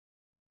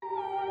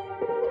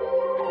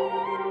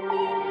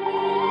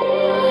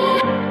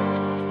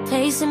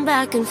pacing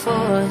back and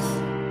forth.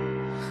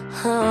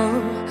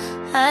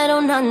 Oh, I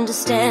don't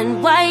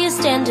understand why you're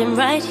standing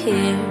right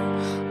here.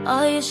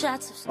 All your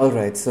shots.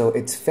 Alright, so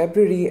it's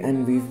February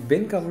and we've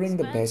been covering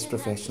the best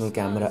professional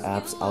camera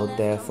apps out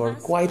there for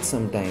quite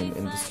some time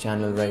in this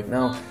channel right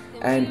now.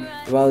 And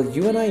while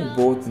you and I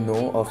both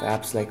know of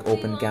apps like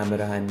Open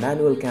Camera and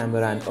Manual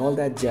Camera and all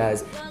that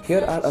jazz,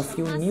 here are a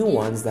few new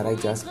ones that I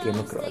just came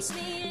across.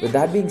 With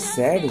that being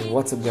said,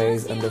 what's up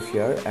guys, Anubhav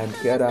here, and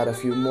here are a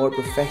few more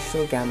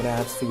professional camera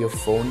apps for your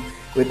phone.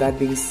 With that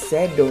being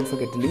said, don't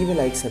forget to leave a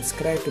like,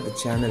 subscribe to the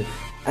channel,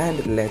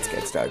 and let's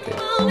get started.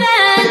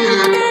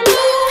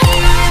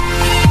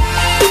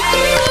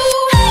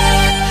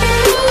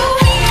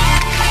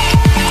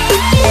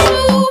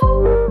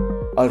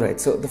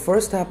 Alright, so the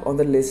first app on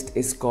the list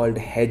is called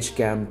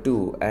HCam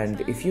 2,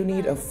 and if you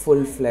need a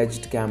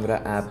full-fledged camera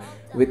app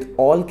with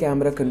all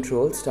camera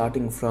controls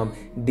starting from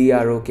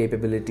DRO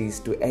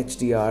capabilities to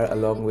HDR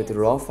along with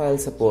RAW file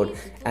support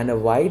and a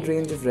wide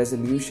range of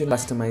resolution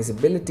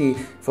customizability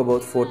for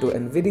both photo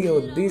and video,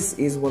 this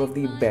is one of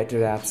the better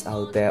apps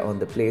out there on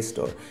the Play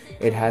Store.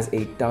 It has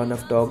a ton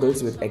of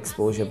toggles with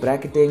exposure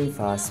bracketing,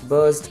 fast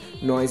burst,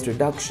 noise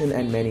reduction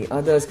and many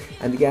others,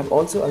 and the app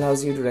also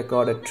allows you to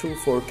record at true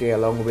 4K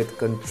along with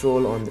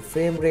control on the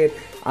frame rate,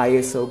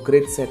 ISO,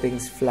 grid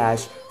settings,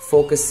 flash,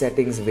 focus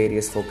settings,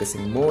 various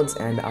focusing modes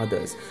and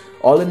others.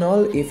 All in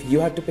all, if you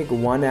had to pick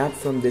one app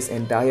from this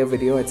entire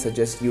video, I'd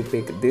suggest you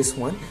pick this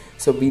one.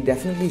 So be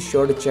definitely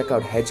sure to check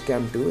out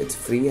HCam 2. It's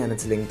free and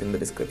it's linked in the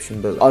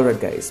description below. Alright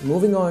guys,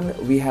 moving on,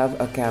 we have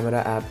a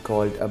camera app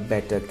called a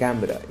Better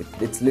Camera.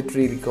 It's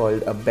literally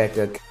called a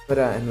Better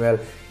Camera, and well,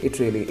 it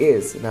really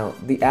is. Now,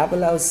 the app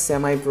allows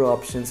semi-pro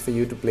options for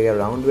you to play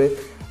around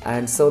with,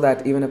 and so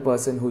that even a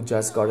person who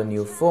just got a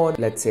new phone,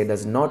 let's say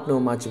does not know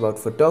much about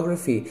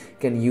photography,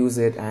 can use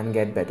it and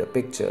get better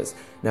pictures.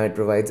 Now it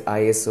provides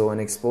ISO and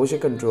exposure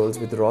controls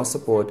with RAW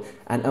support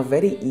and a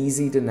very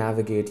easy to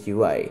navigate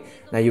UI.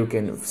 Now you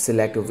can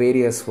select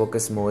various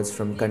focus modes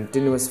from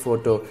continuous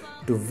photo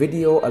to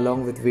video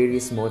along with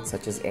various modes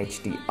such as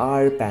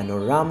HDR,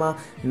 panorama,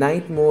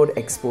 night mode,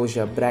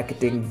 exposure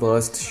bracketing,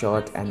 burst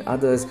shot and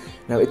others.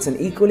 Now it's an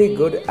equally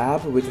good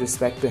app with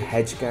respect to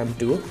HCam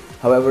 2.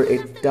 However,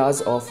 it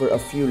does offer a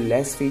few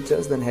less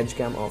features than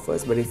HCam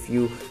offers, but if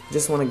you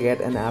just want to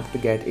get an app to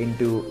get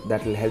into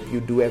that will help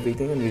you do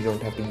everything and you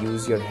don't have to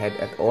use your head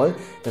at all,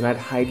 then I'd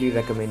highly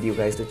recommend you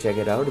guys to check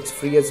it out. It's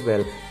free as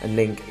well and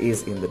link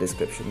is in the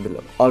description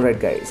below. Alright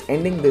guys,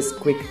 ending this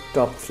quick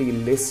top 3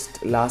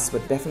 list, last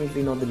but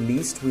definitely not the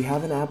least, we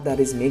have an app that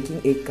is making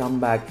a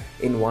comeback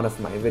in one of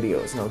my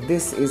videos. Now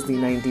this is the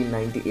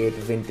 1998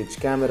 vintage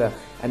camera,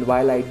 and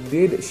while I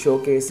did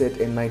showcase it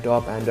in my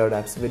top Android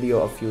apps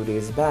video a few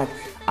days back,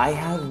 I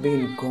have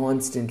been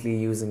constantly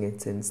using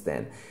it since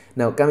then.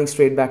 Now coming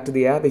straight back to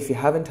the app, if you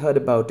haven't heard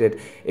about it,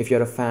 if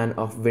you're a fan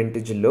of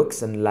vintage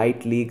looks and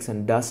light leaks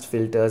and dust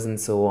filters and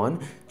so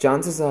on,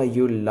 chances are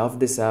you'll love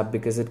this app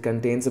because it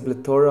contains a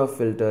plethora of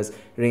filters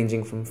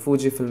ranging from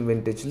Fujifilm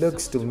vintage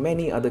looks to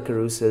many other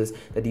carousels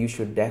that you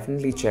should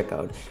definitely check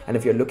out. And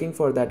if you're looking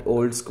for that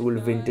old school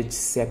vintage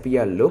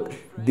sepia look,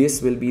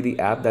 this will be the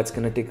app that's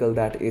gonna tickle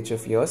that itch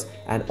of yours.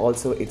 And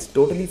also it's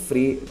totally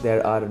free,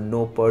 there are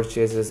no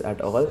purchases at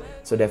all,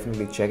 so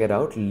definitely check it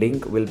out.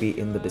 Link will be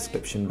in the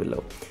description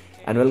below.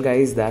 And well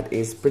guys, that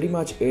is pretty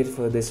much it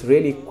for this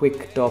really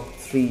quick top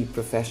 3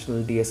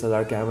 professional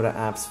DSLR camera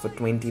apps for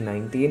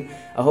 2019.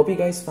 I hope you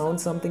guys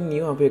found something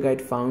new. I hope you guys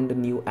found a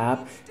new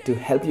app to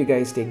help you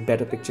guys take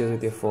better pictures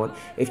with your phone.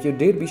 If you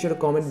did, be sure to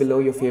comment below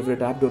your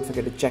favorite app. Don't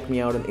forget to check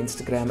me out on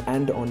Instagram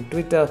and on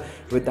Twitter.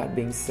 With that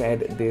being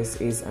said, this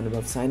is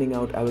Anubhav signing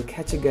out. I will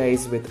catch you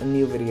guys with a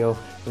new video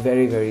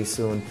very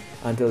soon.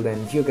 Until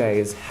then, you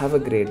guys have a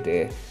great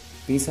day.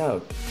 Peace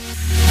out.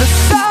 The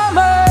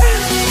summer